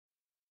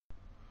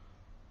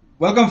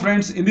Welcome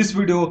friends, in this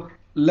video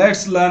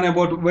let's learn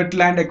about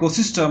wetland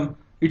ecosystem,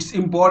 its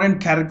important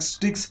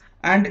characteristics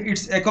and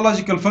its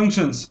ecological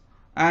functions,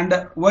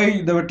 and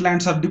why the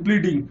wetlands are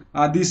depleting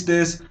these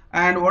days,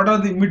 and what are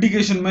the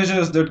mitigation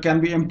measures that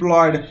can be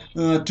employed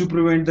to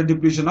prevent the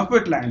depletion of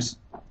wetlands.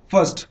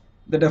 First,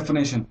 the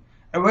definition.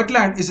 A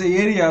wetland is an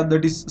area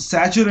that is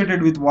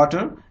saturated with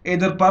water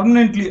either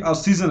permanently or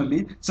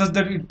seasonally, such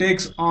that it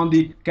takes on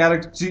the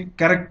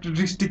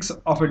characteristics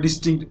of a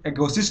distinct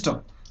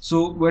ecosystem.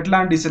 So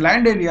wetland is a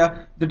land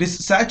area that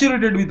is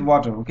saturated with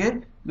water, okay,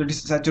 that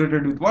is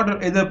saturated with water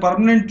either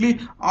permanently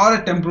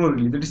or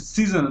temporarily, that is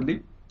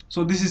seasonally.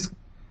 So this is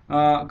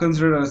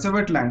considered as a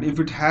wetland if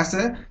it has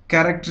a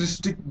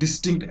characteristic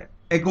distinct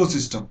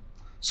ecosystem.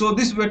 So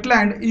this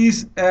wetland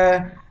is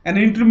an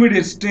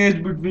intermediate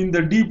stage between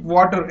the deep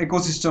water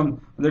ecosystem,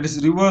 that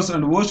is rivers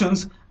and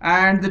oceans,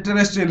 and the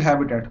terrestrial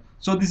habitat.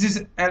 So this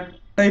is a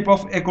type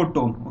of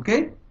ecotone,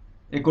 okay,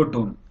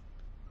 ecotone.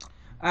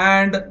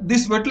 And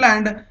this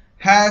wetland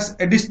has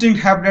a distinct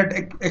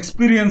habitat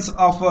experience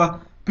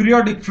of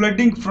periodic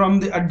flooding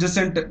from the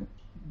adjacent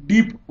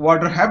deep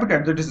water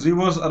habitat, that is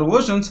rivers or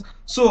oceans.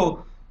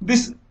 So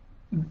this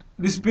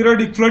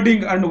periodic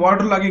flooding and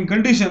waterlogging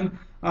condition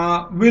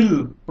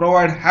will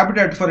provide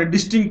habitat for a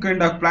distinct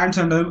kind of plants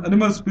and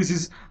animal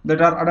species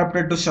that are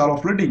adapted to shallow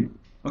flooding.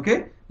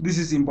 Okay, this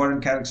is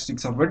important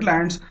characteristics of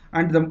wetlands,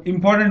 and the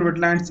important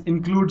wetlands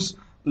includes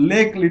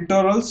lake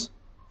littorals,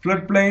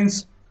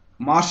 floodplains,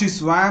 marshy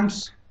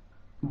swamps,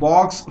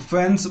 bogs,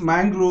 fens,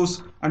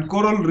 mangroves, and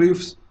coral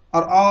reefs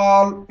are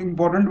all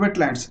important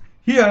wetlands.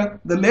 Here,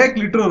 the lake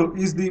littoral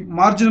is the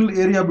marginal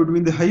area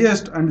between the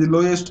highest and the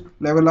lowest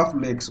level of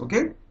lakes.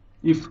 Okay,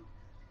 if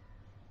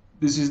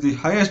this is the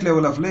highest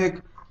level of lake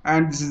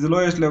and this is the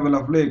lowest level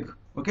of lake,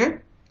 okay,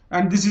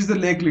 and this is the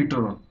lake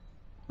littoral.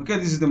 Okay,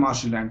 this is the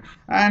marshy land,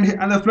 and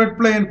the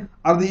floodplain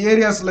are the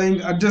areas lying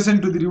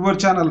adjacent to the river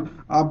channel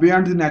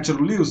beyond the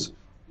natural use.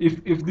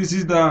 If this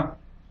is the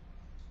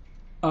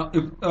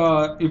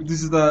if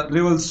this is the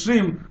river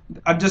stream,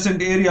 the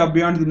adjacent area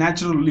beyond the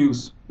natural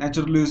leaves.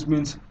 Natural leaves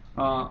means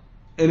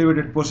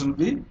elevated portion of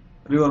the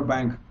river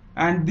bank,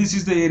 and this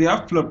is the area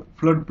of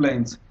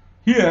floodplains.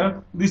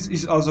 Here, this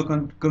is also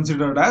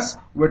considered as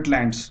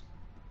wetlands.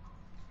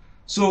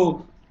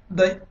 So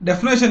the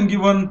definition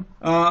given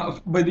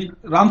by the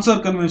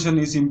Ramsar Convention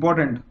is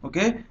important.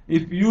 Okay,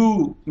 if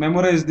you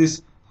memorize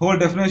this whole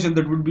definition,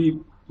 that would be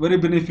very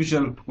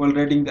beneficial while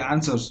writing the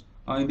answers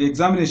in the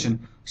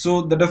examination.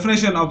 So the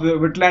definition of the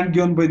wetland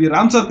given by the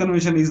Ramsar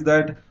Convention is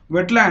that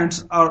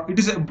wetlands are, it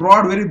is a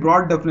broad, very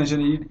broad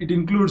definition. It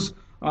includes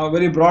a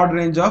very broad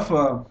range of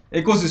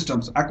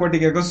ecosystems,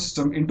 aquatic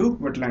ecosystem into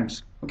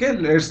wetlands. Okay,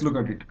 let's look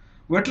at it.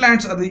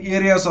 Wetlands are the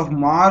areas of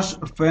marsh,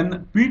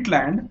 fen,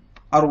 peatland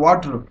or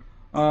water,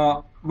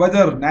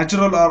 whether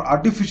natural or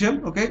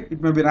artificial. Okay,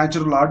 it may be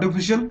natural or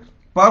artificial,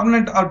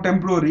 permanent or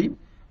temporary,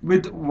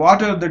 with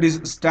water that is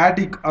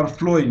static or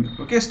flowing.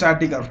 Okay,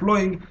 static or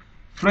flowing,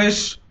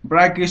 fresh,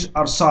 brackish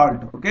or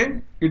salt.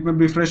 Okay, it may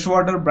be fresh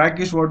water,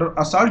 brackish water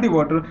or salty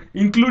water,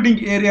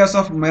 including areas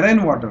of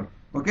marine water.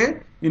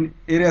 Okay, in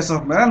areas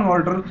of marine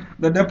water,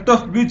 the depth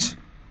of which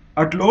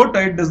at low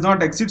tide does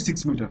not exceed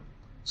 6 meters.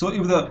 So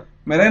if the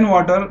marine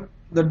water,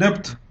 the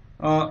depth,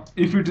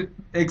 if it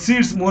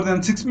exceeds more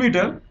than 6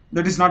 meters,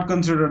 that is not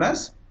considered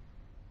as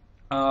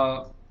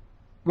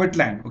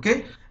wetland.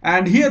 Okay,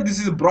 and here this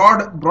is a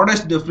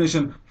broadest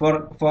definition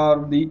for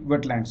the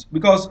wetlands,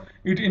 because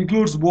it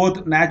includes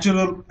both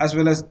natural as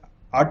well as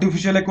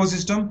artificial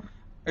ecosystem.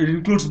 It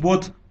includes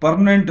both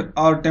permanent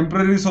or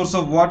temporary source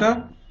of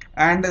water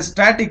and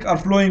static or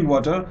flowing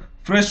water,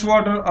 fresh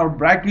water or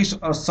brackish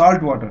or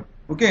salt water.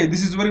 Okay,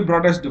 this is very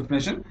broadest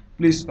definition.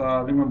 Please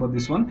remember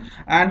this one.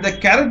 And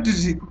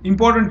the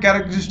important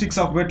characteristics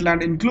of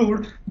wetland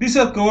include: these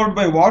are covered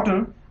by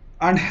water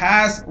and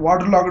has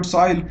waterlogged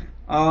soil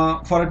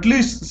for at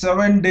least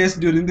 7 days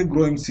during the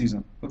growing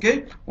season.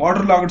 Okay,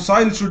 waterlogged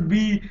soil should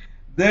be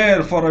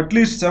there for at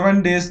least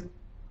 7 days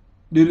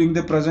during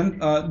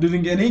the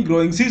during any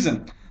growing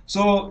season.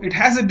 So it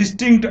has a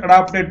distinct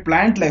adapted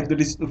plant life, that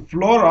is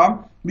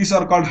flora. These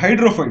are called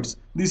hydrophytes.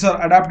 These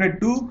are adapted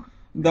to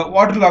the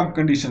waterlogged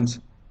conditions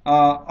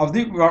of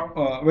the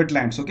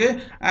wetlands.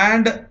 Okay,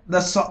 and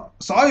the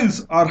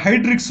soils are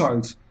hydric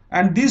soils,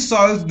 and these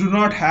soils do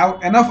not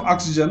have enough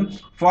oxygen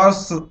for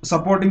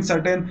supporting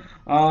certain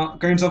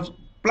kinds of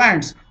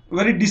plants.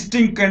 Very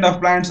distinct kind of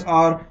plants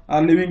are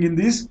living in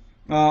these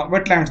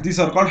wetlands. These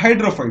are called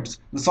hydrophytes.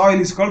 The soil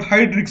is called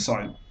hydric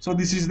soil. So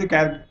this is the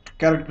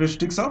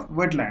characteristics of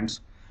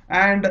wetlands,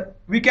 and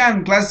we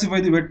can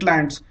classify the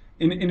wetlands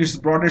in its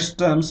broadest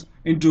terms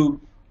into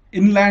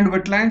inland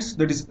wetlands,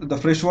 that is the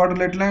freshwater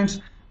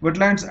wetlands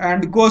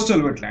and coastal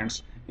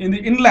wetlands. In the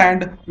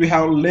inland, we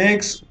have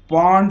lakes,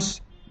 ponds,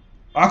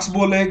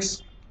 oxbow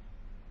lakes,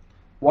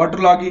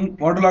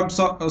 waterlogged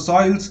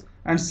soils,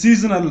 and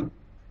seasonal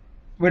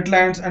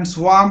wetlands and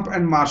swamp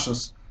and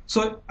marshes.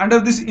 So under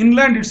this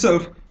inland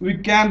itself, we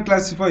can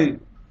classify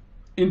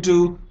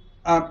into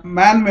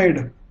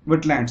man-made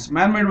wetlands.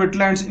 Man-made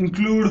wetlands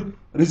include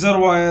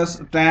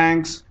reservoirs,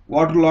 tanks,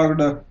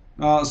 waterlogged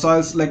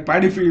soils like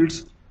paddy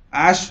fields,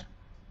 ash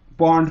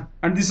pond,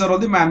 and these are all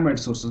the man-made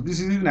sources. This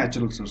is the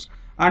natural source.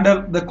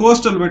 Under the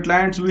coastal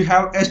wetlands, we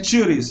have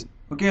estuaries,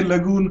 okay,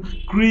 lagoon,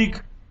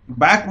 creek,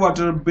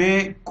 backwater,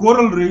 bay,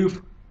 coral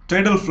reef,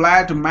 tidal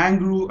flat,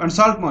 mangrove, and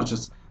salt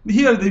marshes.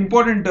 Here, the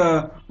important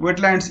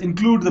wetlands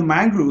include the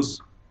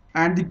mangroves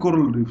and the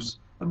coral reefs.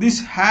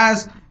 This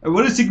has a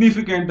very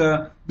significant.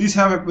 These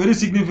have a very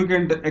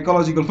significant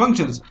ecological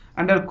functions.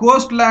 Under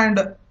coastland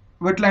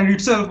wetland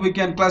itself, we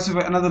can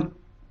classify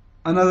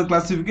another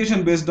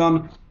classification based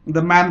on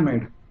the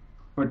man-made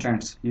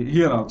wetlands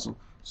here also.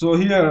 So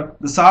here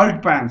the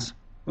salt pans,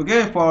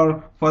 okay,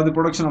 for the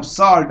production of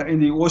salt in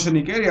the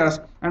oceanic areas,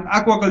 and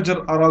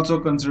aquaculture are also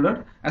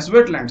considered as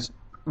wetlands,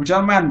 which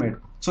are man-made.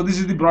 So this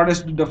is the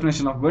broadest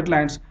definition of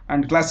wetlands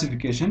and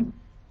classification.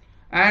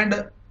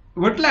 And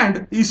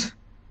wetland is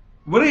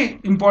very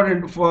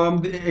important from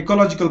the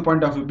ecological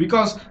point of view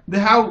because they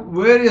have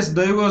various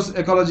diverse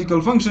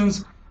ecological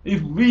functions.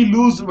 If we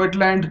lose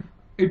wetland,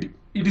 it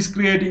is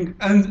creating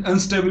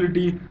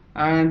instability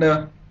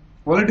and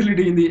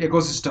volatility in the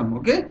ecosystem.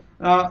 Okay,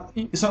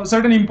 so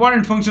certain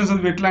important functions of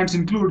wetlands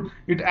include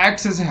it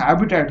acts as a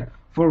habitat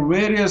for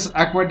various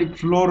aquatic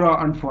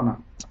flora and fauna.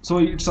 So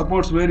it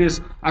supports various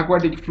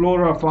aquatic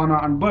flora, fauna,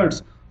 and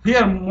birds.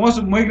 Here,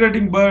 most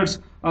migrating birds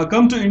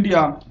come to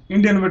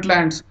Indian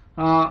wetlands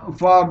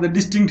for the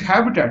distinct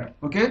habitat.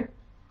 Okay,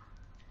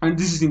 and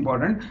this is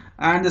important.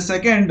 And the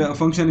second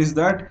function is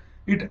that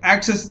it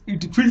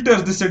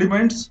filters the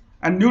sediments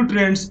and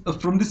nutrients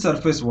from the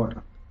surface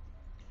water.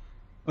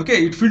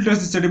 Okay, it filters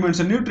the sediments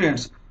and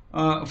nutrients.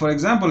 For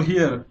example,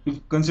 here,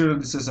 if consider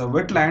this as a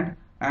wetland,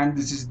 and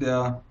this is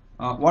the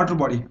water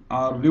body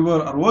or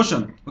river or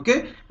ocean.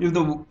 Okay, if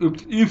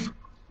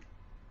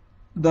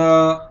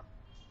the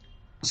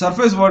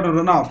surface water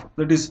runoff,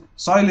 that is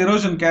soil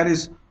erosion,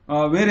 carries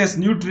various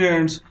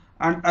nutrients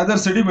and other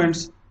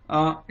sediments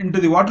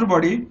into the water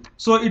body,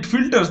 so it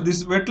filters,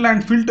 this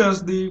wetland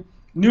filters the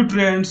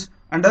nutrients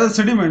and other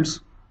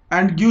sediments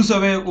and gives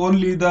away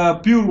only the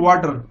pure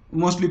water,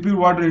 mostly pure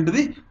water, into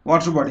the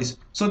water bodies.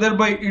 So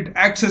thereby it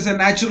acts as a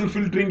natural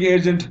filtering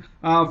agent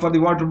for the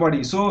water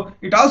body. So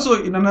it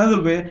also in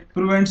another way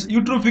prevents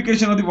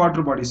eutrophication of the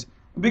water bodies,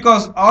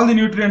 because all the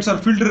nutrients are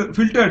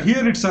filtered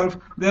here itself,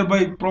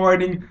 thereby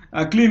providing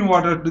clean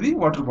water to the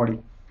water body.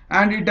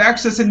 And it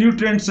acts as a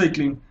nutrient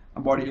cycling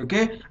body.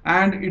 Okay,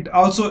 and it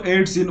also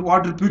aids in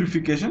water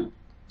purification.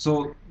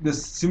 So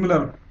this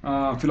similar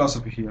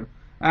philosophy here.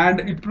 And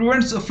it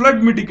prevents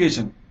flood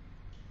mitigation.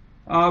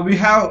 We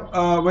have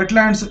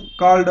wetlands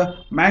called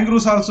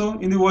mangroves also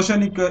in the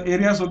oceanic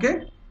areas.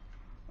 Okay,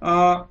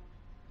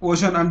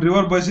 ocean and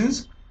river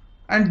basins,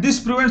 and this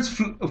prevents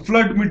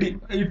flood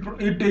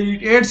it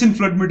aids in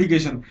flood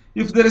mitigation.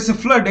 If there is a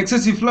flood,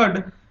 excessive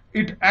flood,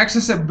 it acts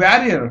as a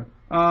barrier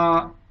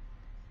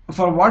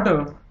for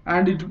water,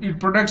 and it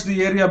protects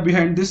the area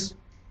behind this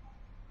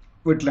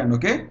wetland.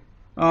 Okay,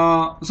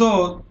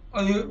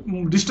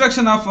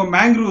 destruction of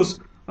mangroves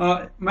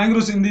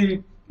in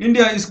the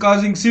India is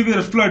causing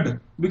severe flood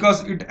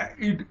because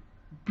it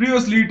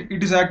previously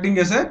it is acting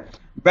as a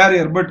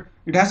barrier, but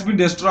it has been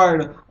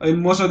destroyed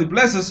in most of the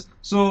places.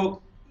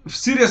 So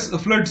serious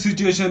flood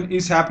situation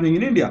is happening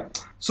in India.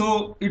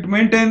 So it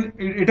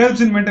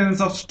helps in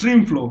maintenance of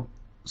stream flow.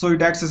 So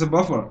it acts as a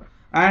buffer,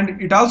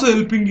 and it also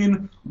helping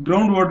in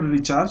groundwater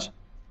recharge,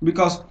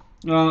 because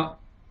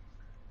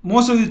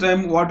most of the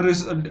time water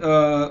is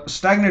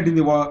stagnant in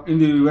the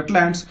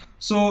wetlands.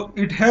 So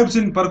it helps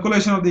in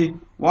percolation of the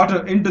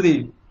water into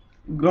the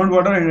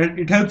groundwater, and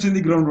it helps in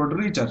the groundwater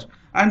recharge,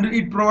 and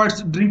it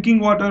provides drinking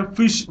water,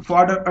 fish,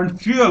 fodder, and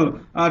fuel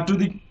to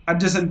the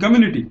adjacent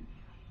community.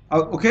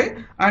 Okay,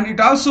 and it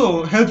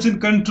also helps in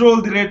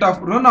control the rate of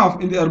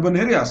runoff in the urban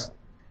areas,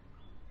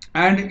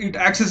 and it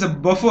acts as a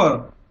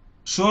buffer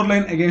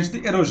shoreline against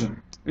the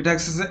erosion. It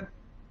acts as a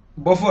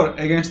buffer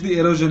against the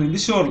erosion in the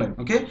shoreline.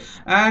 Okay,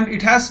 and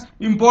it has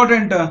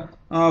important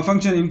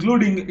function,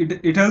 including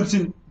it helps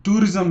in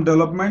tourism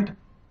development,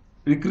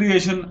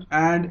 recreation,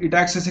 and it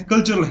acts as a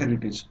cultural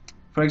heritage.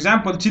 For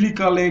example,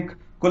 Chilika Lake,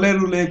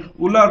 Koleru Lake,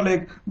 Ullar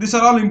Lake, these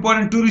are all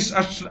important tourist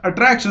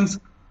attractions.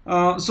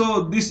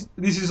 So this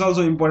is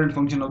also important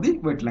function of the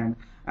wetland,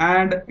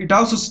 and it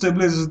also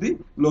stabilizes the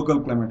local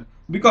climate,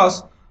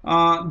 because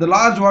the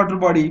large water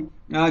body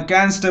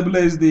can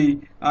stabilize the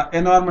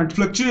environment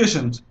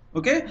fluctuations.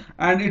 Okay,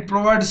 and it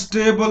provides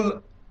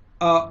stable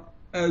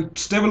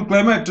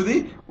climate to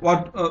the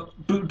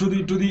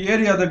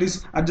area that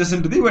is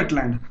adjacent to the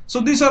wetland.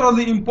 So these are all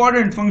the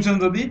important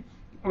functions of the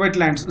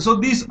wetlands. So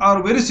these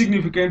are very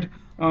significant.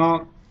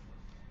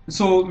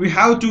 So we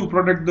have to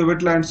protect the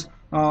wetlands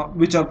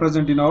which are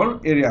present in our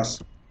areas.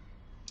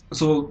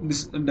 So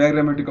this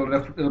diagrammatical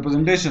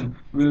representation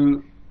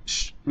will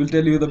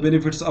tell you the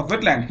benefits of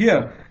wetland.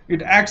 Here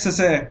it acts as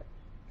a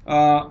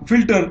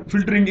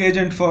filtering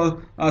agent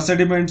for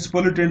sediments,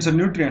 pollutants, and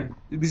nutrients.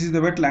 This is the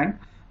wetland,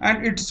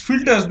 and it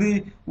filters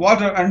the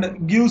water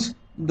and gives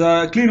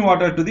the clean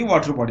water to the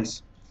water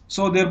bodies.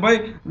 So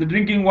thereby the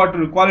drinking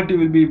water quality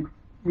will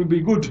be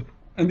good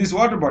in these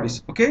water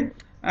bodies. Okay,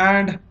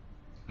 and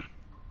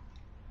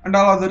and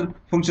all other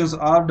functions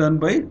are done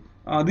by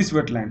these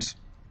wetlands.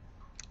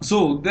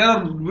 So there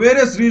are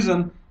various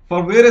reasons,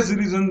 for various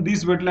reasons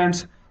these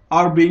wetlands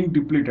are being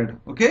depleted.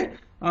 Okay,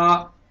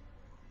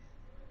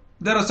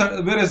 there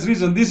are various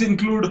reasons. These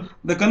include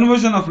the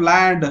conversion of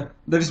land,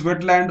 that is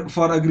wetland,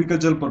 for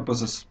agricultural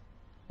purposes.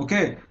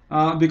 Okay,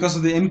 because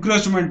of the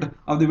encroachment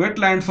of the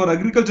wetland for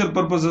agricultural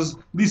purposes,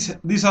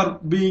 these are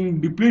being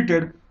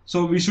depleted.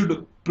 So we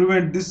should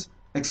prevent this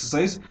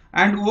exercise.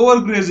 And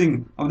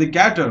overgrazing of the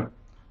cattle,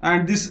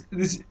 and this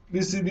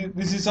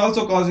is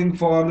also causing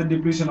for the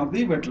depletion of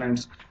the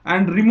wetlands.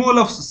 And removal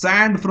of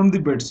sand from the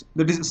beds,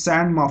 that is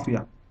sand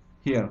mafia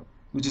here,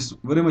 which is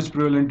very much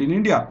prevalent in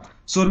India.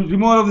 So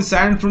removal of the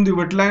sand from the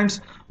wetlands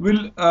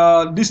will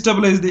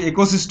destabilize the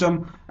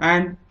ecosystem,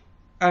 and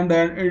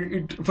then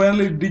it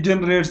finally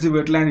degenerates the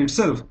wetland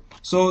itself.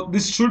 So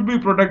this should be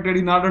protected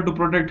in order to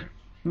protect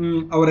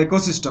our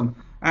ecosystem.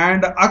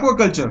 And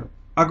aquaculture,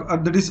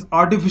 that is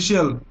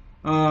artificial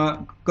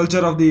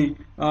culture of the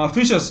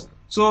fishes.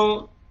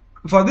 So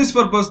for this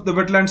purpose the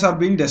wetlands are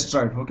being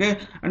destroyed. Okay,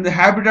 and the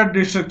habitat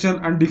destruction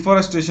and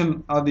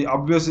deforestation are the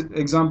obvious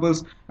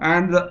examples.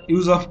 And the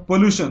use of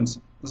pollution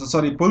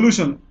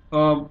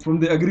from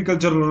the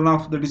agricultural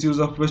runoff, that is use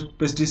of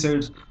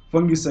pesticides,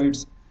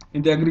 fungicides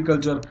in the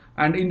agriculture,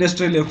 and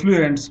industrial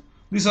effluents,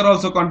 these are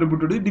also contribute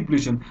to the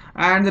depletion.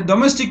 And the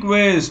domestic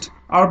waste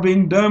are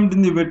being dumped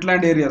in the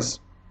wetland areas,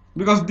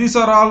 because these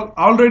are all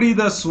already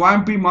the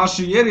swampy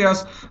marshy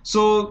areas.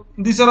 So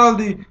these are all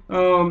the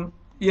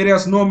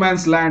areas no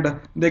man's land,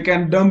 they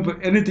can dump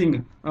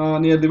anything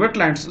near the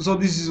wetlands. So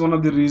this is one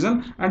of the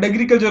reason. And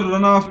agricultural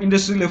runoff,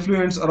 industrial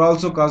effluents are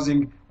also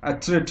causing a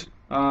threat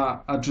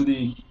to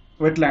the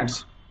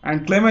wetlands.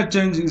 And climate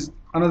change is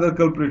another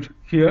culprit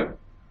here.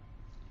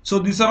 So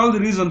these are all the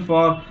reasons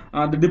for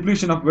the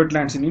depletion of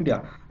wetlands in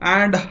India.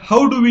 And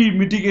how do we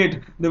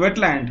mitigate the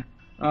wetland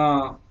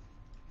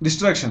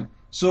destruction?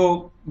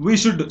 So we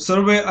should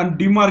survey and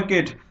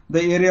demarcate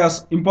the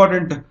areas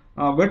important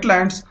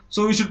wetlands.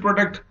 So we should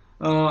protect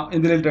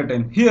in the later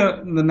time. Here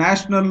the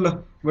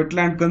National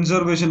Wetland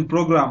Conservation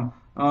Program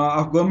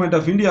of Government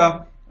of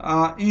India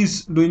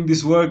is doing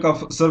this work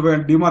of survey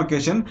and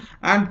demarcation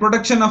and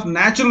protection of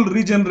natural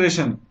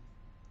regeneration.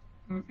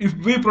 If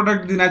we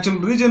protect the natural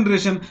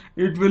regeneration,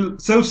 it will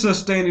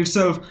self-sustain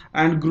itself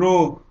and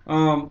grow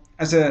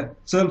as a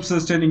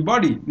self-sustaining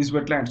body, these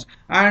wetlands.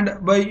 And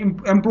by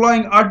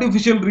employing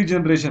artificial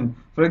regeneration,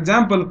 for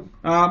example,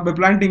 by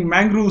planting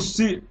mangrove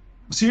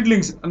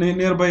seedlings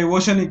nearby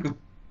oceanic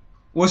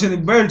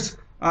belts,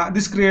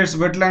 this creates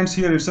wetlands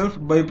here itself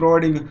by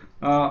providing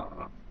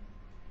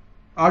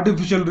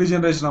artificial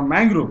regeneration of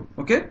mangrove.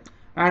 Okay,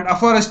 and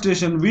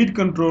afforestation, weed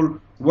control,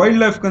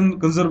 wildlife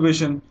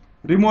conservation,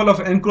 removal of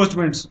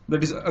encroachments,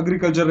 that is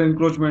agricultural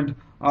encroachment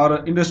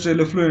or industrial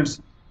effluents,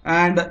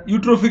 and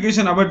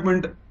eutrophication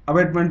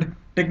abatement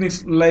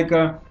techniques like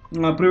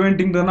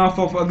preventing runoff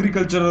of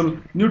agricultural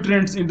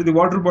nutrients into the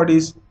water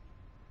bodies.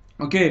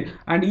 Okay,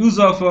 and use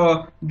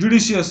of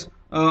judicious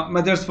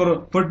methods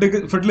for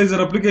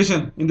fertilizer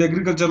application in the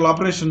agricultural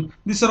operation.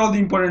 These are all the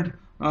important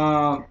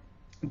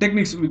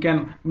techniques we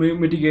can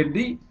mitigate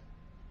the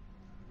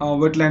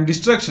wetland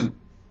destruction.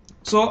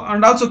 So,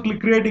 and also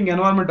creating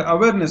environmental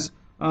awareness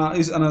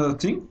is another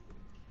thing.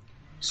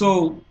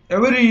 So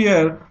every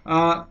year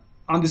on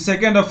the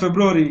 2nd of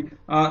February,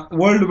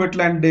 World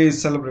Wetland Day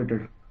is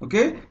celebrated.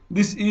 Okay,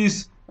 this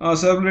is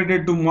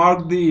celebrated to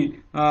mark the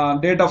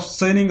date of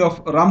signing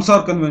of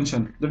Ramsar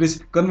Convention, that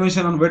is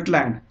Convention on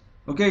Wetland.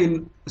 Okay,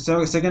 in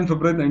 2nd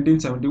February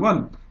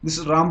 1971. This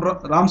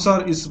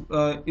Ramsar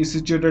is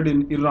situated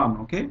in Iran.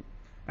 Okay,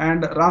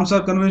 and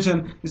Ramsar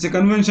Convention is a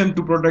convention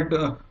to protect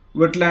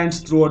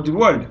wetlands throughout the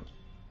world.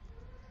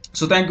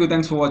 So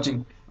thanks for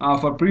watching.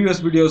 For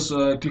previous videos,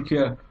 click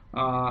here.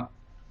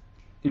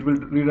 It will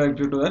redirect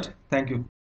you to that. Thank you.